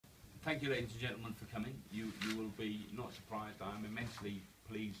Thank you, ladies and gentlemen, for coming. You will be not surprised. I am immensely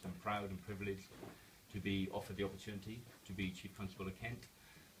pleased and proud and privileged to be offered the opportunity to be Chief Constable of Kent.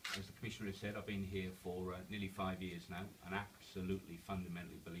 As the Commissioner has said, I've been here for nearly 5 years now, and absolutely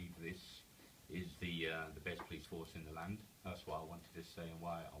fundamentally believe this is the best police force in the land. That's why I wanted to say and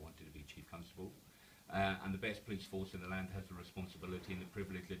why I wanted to be Chief Constable. And the best police force in the land has the responsibility and the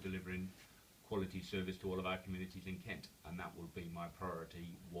privilege of delivering quality service to all of our communities in Kent, and that will be my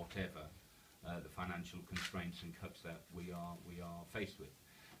priority, whatever the financial constraints and cuts that we are faced with.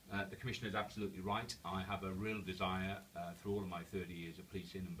 The Commissioner is absolutely right. I have a real desire through all of my 30 years of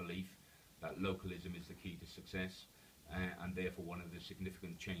policing and belief that localism is the key to success, and therefore one of the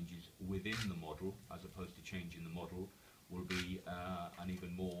significant changes within the model, as opposed to changing the model, will be an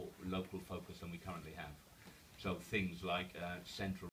even more local focus than we currently have. So things like central